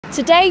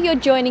Today you're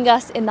joining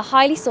us in the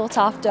highly sought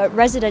after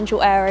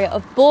residential area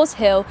of Boars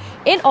Hill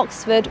in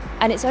Oxford,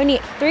 and it's only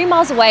 3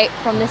 miles away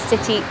from the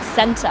city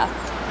centre.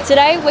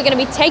 Today we're going to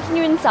be taking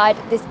you inside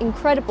this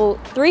incredible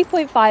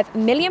 £3.5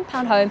 million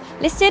home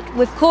listed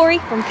with Corey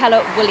from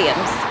Keller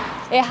Williams.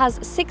 It has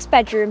 6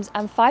 bedrooms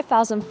and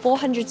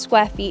 5,400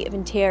 square feet of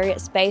interior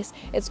space.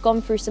 It's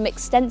gone through some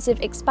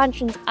extensive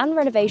expansions and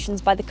renovations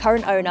by the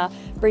current owner,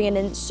 bringing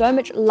in so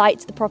much light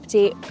to the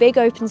property, big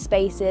open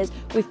spaces.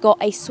 We've got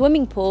a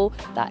swimming pool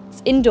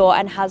that's indoor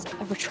and has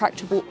a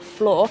retractable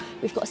floor.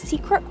 We've got a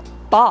secret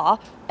bar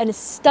and a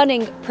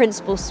stunning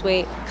principal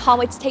suite. Can't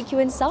wait to take you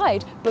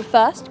inside. But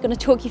first, I'm going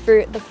to talk you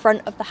through the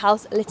front of the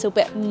house a little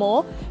bit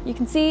more. You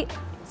can see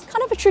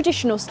kind of a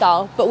traditional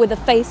style, but with a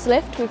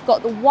facelift. We've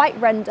got the white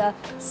render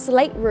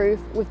slate roof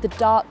with the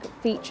dark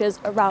features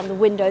around the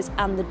windows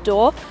and the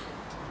door.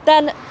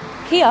 Then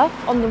here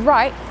on the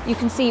right, you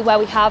can see where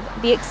we have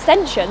the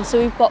extension. So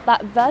we've got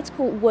that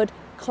vertical wood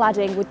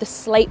cladding with the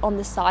slate on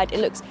the side. It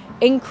looks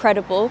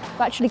incredible.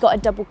 We've actually got a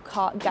double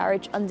car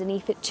garage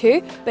underneath it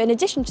too. But in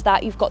addition to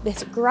that, you've got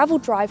this gravel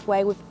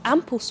driveway with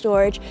ample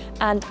storage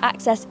and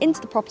access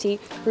into the property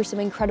through some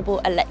incredible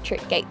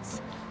electric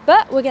gates.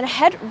 But we're going to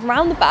head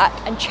round the back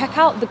and check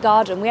out the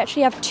garden. We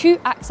actually have 2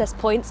 access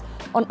points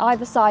on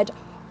either side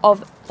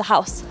of the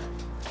house.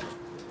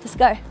 Let's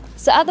go.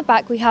 So at the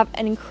back we have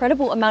an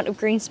incredible amount of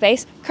green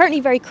space, currently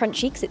very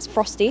crunchy because it's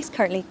frosty, it's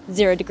currently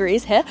 0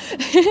 degrees here.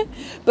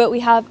 But we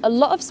have a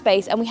lot of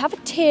space and we have a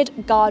tiered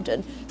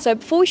garden. So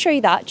before we show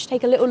you that, just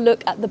take a little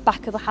look at the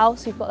back of the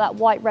house. We've got that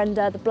white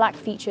render, the black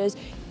features.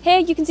 Here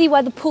you can see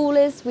where the pool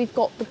is. We've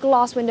got the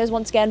glass windows,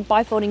 once again,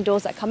 bifolding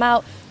doors that come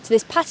out to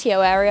this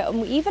patio area,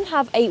 and we even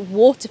have a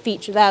water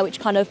feature there which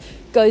kind of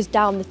goes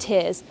down the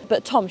tiers.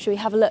 But Tom, should we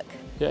have a look?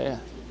 Yeah.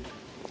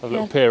 Have a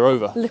little peer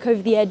over. Look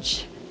over the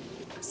edge.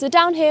 So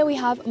down here we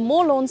have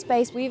more lawn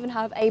space. We even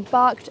have a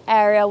barked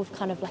area with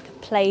kind of like a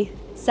play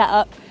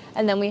setup,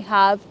 and then we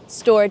have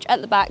storage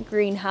at the back,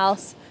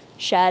 greenhouse,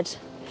 shed,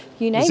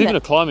 you name it. There's even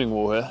a climbing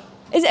wall here.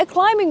 Is it a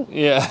climbing?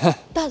 Yeah.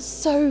 That's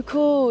so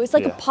cool. It's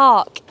like a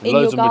park in your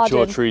garden. Loads of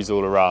mature trees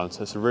all around,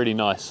 so it's a really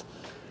nice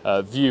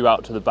view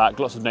out to the back.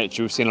 Lots of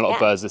nature. We've seen a lot of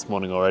birds this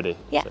morning already.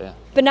 Yeah. So,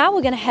 But now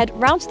we're going to head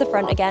round to the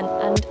front again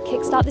and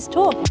kickstart this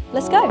tour.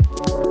 Let's go.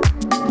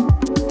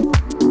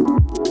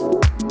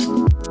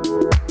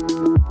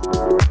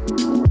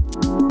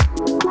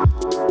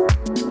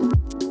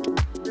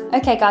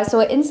 Okay guys, so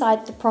we're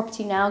inside the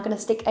property now. I'm going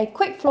to stick a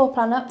quick floor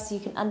plan up so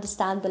you can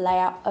understand the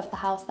layout of the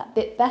house that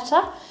bit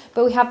better.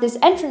 But we have this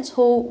entrance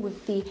hall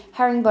with the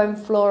herringbone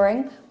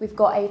flooring. We've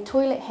got a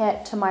toilet here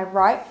to my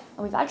right,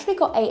 and we've actually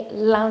got a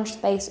lounge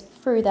space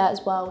through there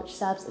as well, which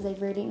serves as a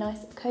really nice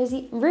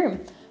cozy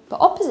room.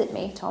 But opposite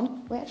me,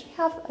 Tom, we actually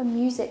have a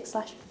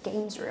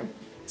music/games room.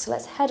 So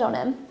let's head on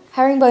in.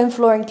 Herringbone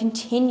flooring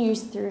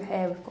continues through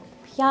here. We've got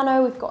the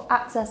piano, we've got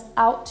access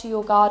out to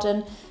your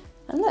garden,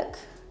 and look,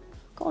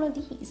 one of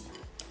these.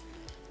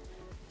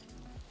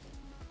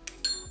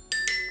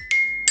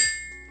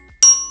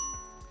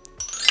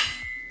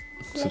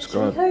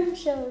 Subscribe. Home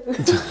show.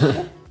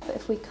 But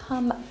if we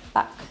come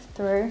back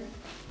through,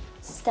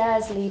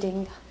 stairs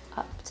leading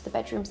up to the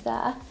bedrooms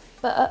there.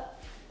 But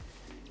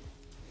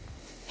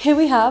here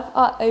we have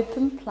our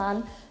open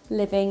plan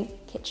living,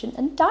 kitchen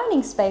and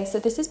dining space. So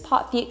this is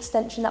part of the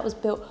extension that was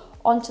built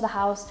onto the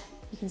house.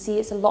 You can see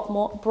it's a lot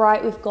more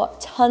bright. We've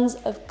got tons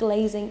of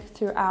glazing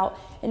throughout.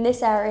 In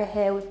this area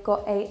here, we've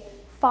got a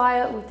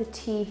fire with the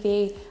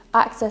TV,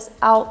 access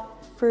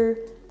out through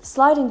the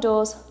sliding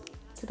doors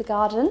to the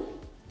garden.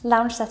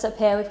 Lounge setup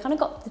here. We've kind of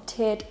got the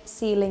tiered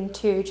ceiling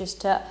too, just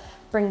to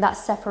bring that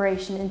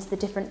separation into the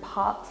different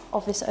parts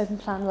of this open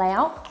plan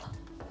layout.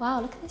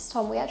 Wow, look at this,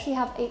 Tom. We actually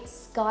have a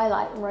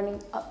skylight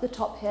running up the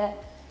top here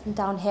and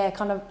down here.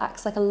 Kind of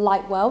acts like a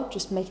light well,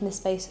 just making the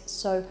space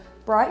so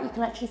bright. You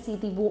can actually see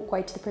the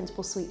walkway to the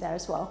principal suite there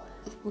as well.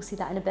 We'll see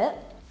that in a bit.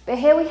 But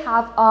here we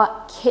have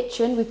our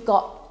kitchen. We've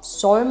got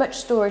so much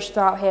storage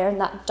throughout here in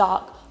that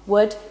dark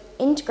wood.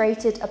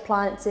 Integrated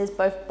appliances,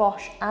 both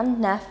Bosch and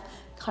Neff,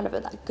 kind of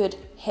at that good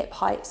hip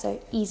height,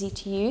 so easy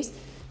to use.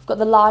 We've got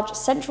the large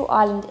central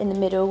island in the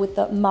middle with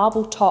the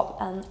marble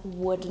top and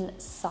wooden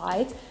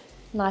sides.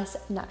 Nice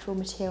natural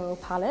material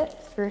palette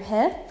through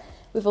here.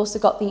 We've also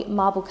got the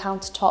marble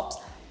countertops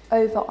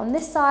over on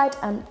this side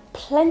and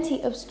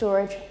plenty of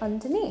storage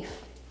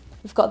underneath.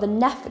 We've got the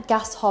Neff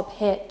gas hob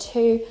here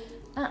too.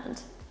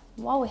 And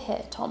while we're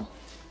here, Tom,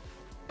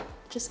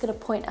 just gonna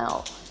point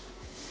out.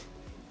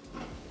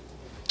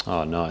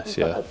 Oh, nice,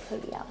 yeah.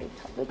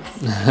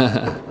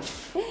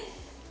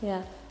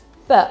 Yeah,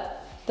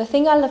 but the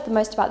thing I love the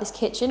most about this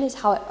kitchen is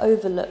how it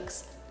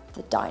overlooks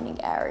the dining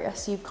area.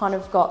 So you've kind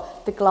of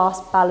got the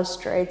glass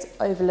balustrades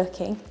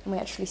overlooking, and we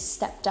actually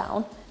step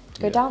down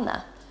to go down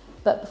there.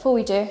 But before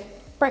we do,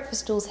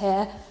 breakfast stalls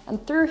here,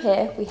 and through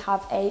here we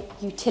have a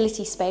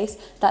utility space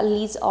that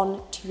leads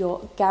on to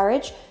your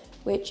garage,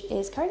 which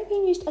is currently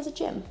being used as a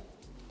gym.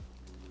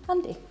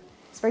 Handy.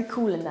 It's very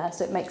cool in there,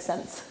 so it makes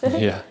sense.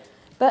 Yeah.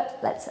 But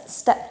let's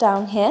step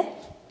down here.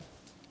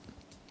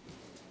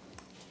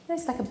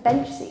 There's like a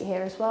bench seat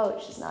here as well,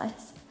 which is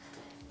nice.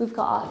 We've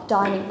got our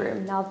dining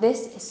room. Now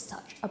this is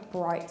such a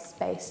bright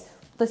space.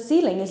 The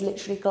ceiling is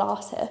literally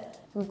glass here.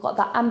 We've got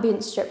that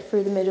ambient strip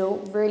through the middle,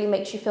 really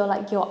makes you feel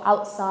like you're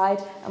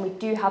outside, and we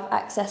do have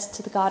access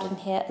to the garden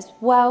here as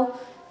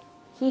well.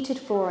 Heated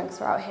flooring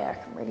throughout here,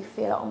 I can really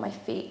feel it on my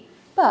feet.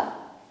 But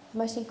the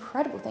most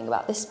incredible thing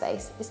about this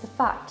space is the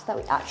fact that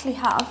we actually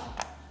have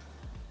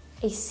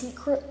a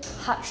secret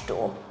hatch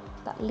door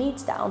that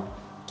leads down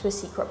to a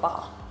secret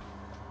bar.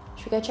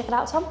 Should we go check it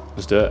out, Tom?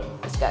 Let's do it.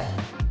 Let's go.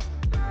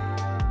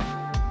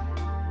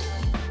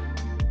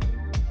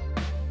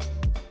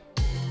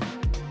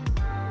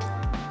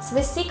 So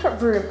this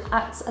secret room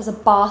acts as a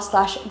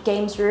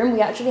bar/games room.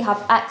 We actually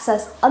have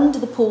access under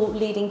the pool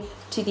leading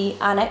to the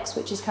annex,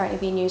 which is currently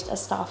being used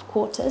as staff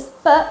quarters.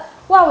 But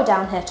while we're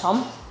down here,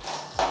 Tom,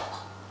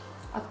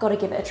 I've got to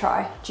give it a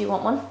try. Do you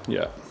want one?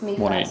 Yeah, Me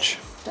one first. each.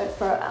 Don't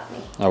throw it at me.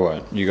 I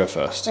won't, you go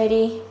first.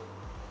 Ready?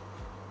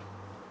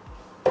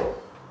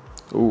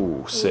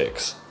 Ooh,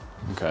 6.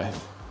 Okay,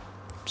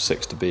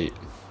 6 to beat.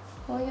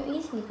 Well, you're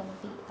easily going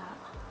to beat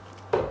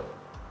that.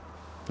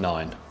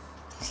 9.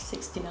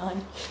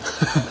 69.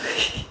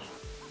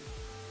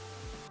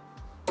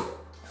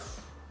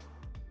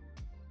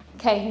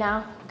 Okay, now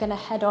I'm gonna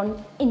head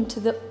on into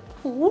the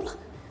pool.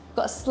 We've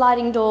got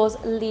sliding doors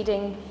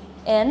leading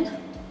in.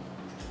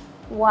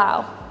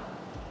 Wow.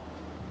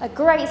 A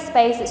great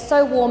space, it's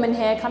so warm in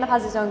here, kind of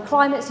has its own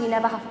climate, so you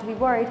never have to be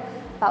worried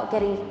about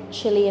getting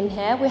chilly in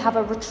here. We have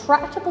a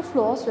retractable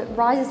floor, so it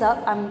rises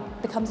up and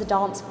becomes a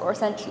dance floor,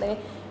 essentially.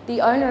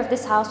 The owner of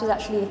this house was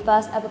actually the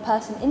first ever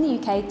person in the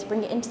UK to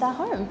bring it into their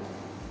home.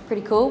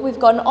 Pretty cool. We've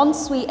got an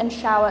ensuite and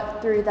shower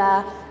through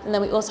there, and then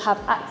we also have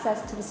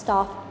access to the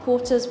staff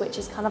quarters, which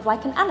is kind of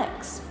like an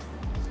annex.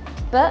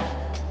 But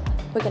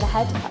we're gonna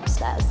head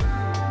upstairs.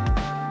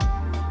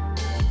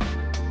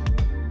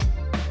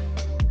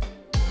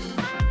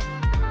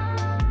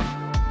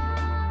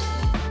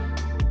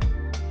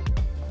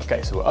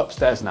 Okay, so we're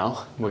upstairs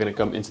now. We're gonna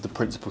come into the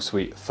principal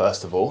suite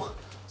first of all.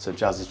 So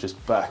Jazz is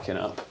just backing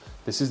up.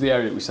 This is the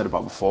area that we said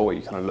about before where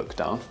you kind of look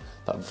down,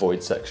 that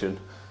void section.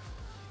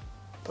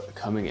 But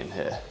coming in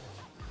here,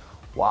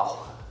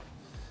 wow,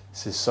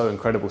 this is so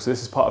incredible. So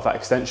this is part of that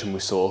extension we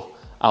saw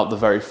out the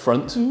very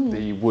front,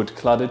 the wood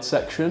cladded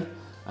section,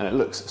 and it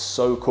looks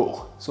so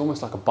cool. It's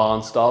almost like a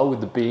barn style with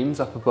the beams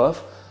up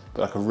above,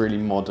 but like a really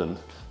modern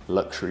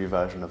luxury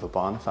version of a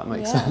barn, if that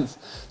makes sense.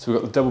 So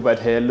we've got the double bed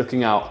here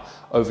looking out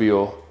over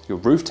your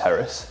roof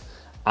terrace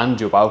and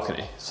your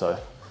balcony. So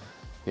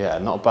yeah,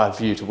 not a bad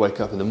view to wake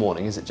up in the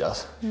morning, is it,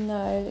 Jazz?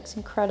 No, it looks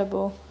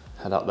incredible.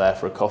 Head out there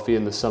for a coffee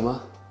in the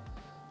summer.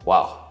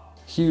 Wow,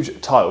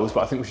 huge tiles,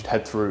 but I think we should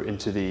head through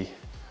into the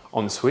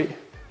ensuite. Do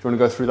you want to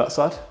go through that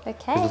side? Okay.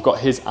 Because we've got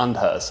his and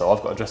hers, so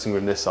I've got a dressing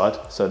room this side,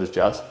 so does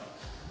Jazz.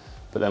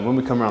 But then when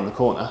we come around the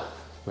corner,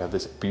 we have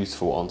this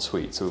beautiful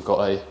ensuite. So we've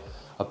got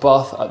a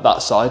bath at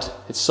that side.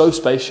 It's so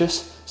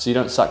spacious, so you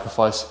don't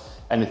sacrifice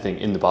anything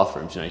in the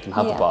bathrooms. You know, you can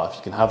have the bath,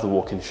 you can have the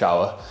walk-in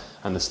shower,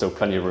 and there's still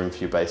plenty of room for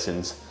your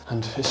basins.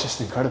 And it's just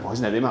incredible,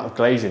 isn't it? The amount of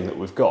glazing that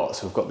we've got.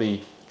 So we've got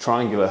the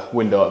triangular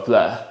window up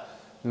there,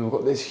 and we've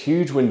got this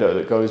huge window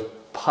that goes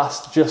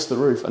past just the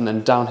roof and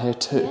then down here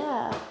too.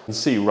 Yeah. You can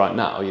see right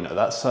now, you know,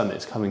 that sun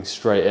is coming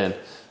straight in.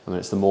 I mean,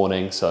 it's the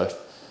morning, so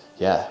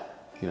yeah,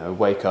 you know,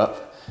 wake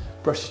up,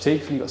 brush your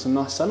teeth, and you've got some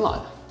nice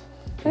sunlight.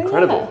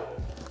 Incredible.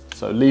 Yeah.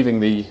 So leaving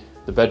the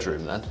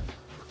bedroom then,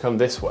 come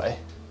this way.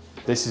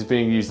 This is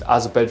being used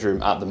as a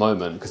bedroom at the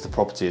moment because the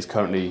property is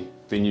currently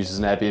being used as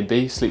an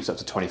Airbnb, sleeps up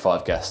to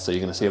 25 guests. So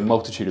you're gonna see a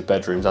multitude of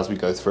bedrooms as we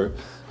go through.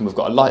 And we've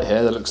got a light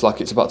here that looks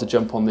like it's about to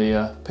jump on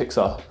the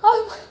Pixar.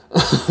 Oh.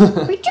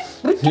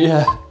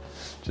 Yeah,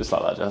 just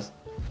like that, Jazz.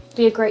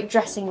 Be a great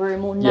dressing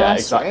room or nursery. Yeah,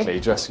 exactly.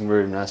 Dressing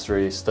room,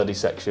 nursery, study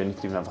section. You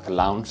can even have like a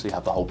lounge, so you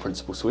have the whole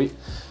principal suite.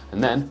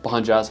 And then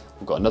behind Jazz,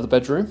 we've got another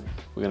bedroom.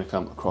 We're gonna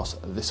come across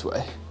this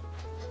way.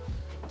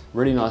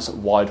 Really nice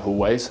wide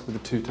hallways with a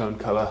two-tone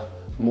color,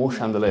 more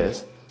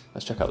chandeliers.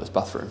 Let's check out this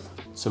bathroom.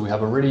 So we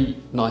have a really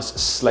nice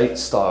slate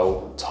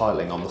style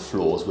tiling on the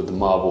floors with the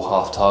marble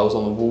half tiles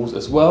on the walls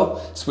as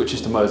well.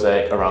 Switches to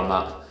mosaic around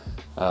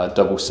that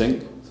double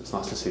sink. So it's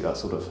nice to see that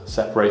sort of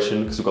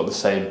separation because we've got the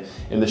same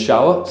in the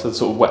shower. So the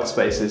sort of wet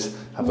spaces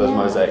have those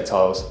mosaic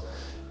tiles.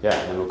 Yeah,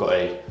 and then we've got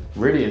a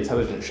really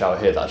intelligent shower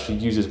here that actually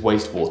uses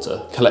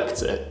wastewater,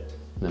 collects it,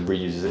 and then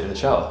reuses it in the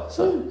shower.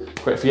 So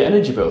great for your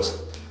energy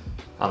bills.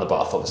 And the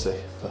bath, obviously,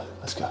 but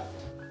let's go.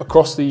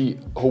 Across the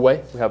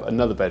hallway, we have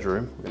another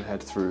bedroom. We're gonna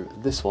head through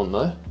this one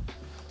though.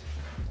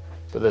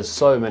 But there's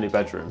so many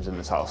bedrooms in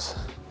this house.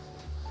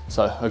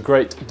 So a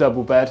great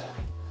double bed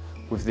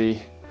with the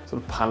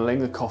sort of paneling,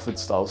 the coffered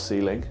style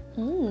ceiling,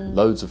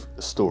 loads of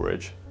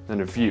storage, and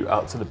a view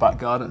out to the back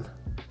garden.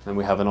 Then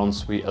we have an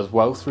ensuite as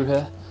well through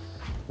here.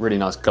 Really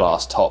nice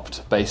glass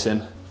topped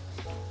basin.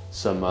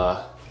 Some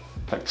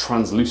like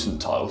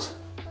translucent tiles.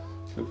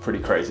 Look pretty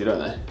crazy, don't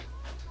they?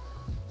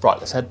 Right,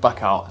 let's head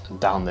back out and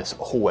down this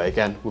hallway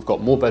again. We've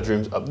got more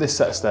bedrooms up this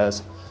set of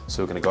stairs,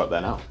 so we're gonna go up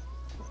there now.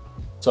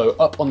 So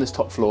up on this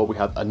top floor, we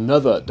have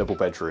another double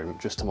bedroom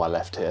just to my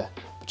left here.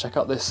 But check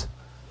out this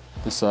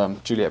this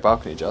Juliet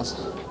balcony, Jazz.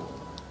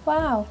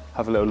 Wow.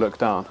 Have a little look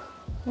down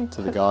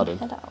to the garden.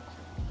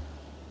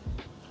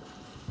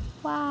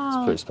 Wow.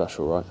 It's pretty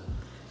special,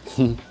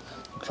 right?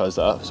 Close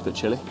that up, it's a bit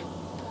chilly.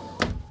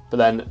 But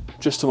then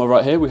just to my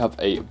right here, we have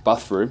a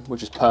bathroom,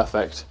 which is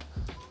perfect.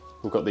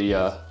 We've got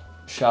the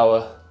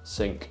shower,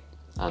 sink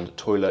and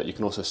toilet. You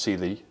can also see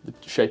the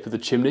shape of the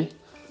chimney,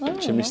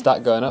 chimney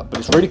stack going up. But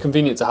it's really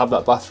convenient to have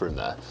that bathroom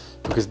there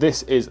because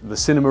this is the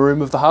cinema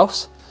room of the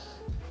house.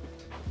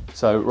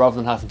 So rather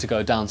than having to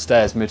go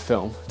downstairs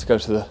mid-film to go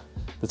to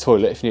the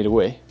toilet if you need a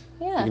wee,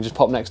 you can just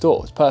pop next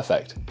door. It's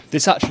perfect.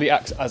 This actually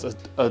acts as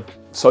a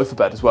sofa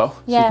bed as well.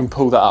 So you can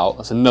pull that out.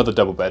 That's another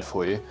double bed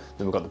for you.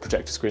 Then we've got the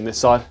projector screen this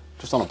side,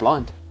 just on a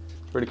blind.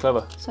 Really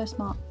clever. So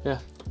smart. Yeah.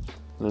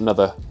 And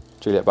another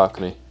Juliet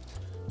balcony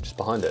just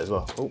behind it as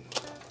well. Oh,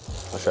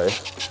 I'll show you.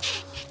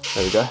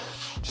 There we go.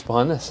 Just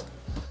behind this.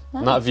 Nice.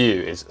 And that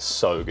view is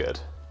so good.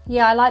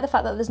 Yeah, I like the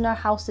fact that there's no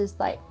houses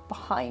like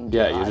behind.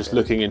 Yeah, you're just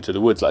looking into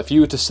the woods. Like if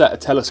you were to set a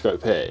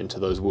telescope here into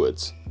those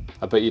woods,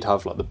 I bet you'd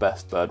have like the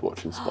best bird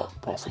watching spot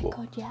possible. Oh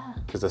my God, yeah.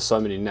 Because there's so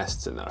many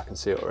nests in there, I can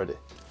see it already.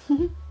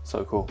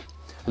 So cool.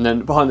 And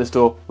then behind this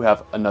door, we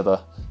have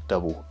another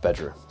double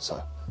bedroom.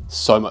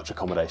 So much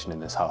accommodation in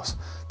this house.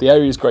 The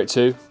area is great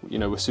too. You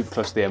know, we're super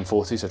close to the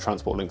M40, so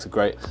transport links are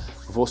great.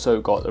 We've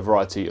also got a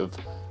variety of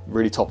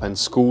really top-end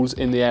schools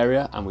in the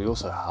area, and we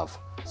also have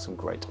some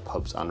great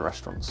pubs and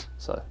restaurants.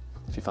 So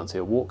if you fancy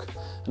a walk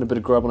and a bit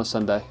of grub on a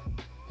Sunday,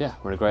 yeah,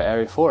 we're in a great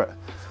area for it.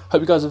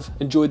 Hope you guys have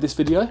enjoyed this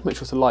video. Make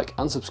sure to like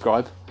and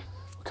subscribe.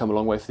 We've come a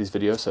long way for these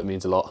videos, so it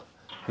means a lot.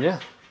 And yeah,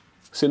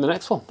 see you in the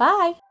next one.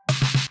 Bye.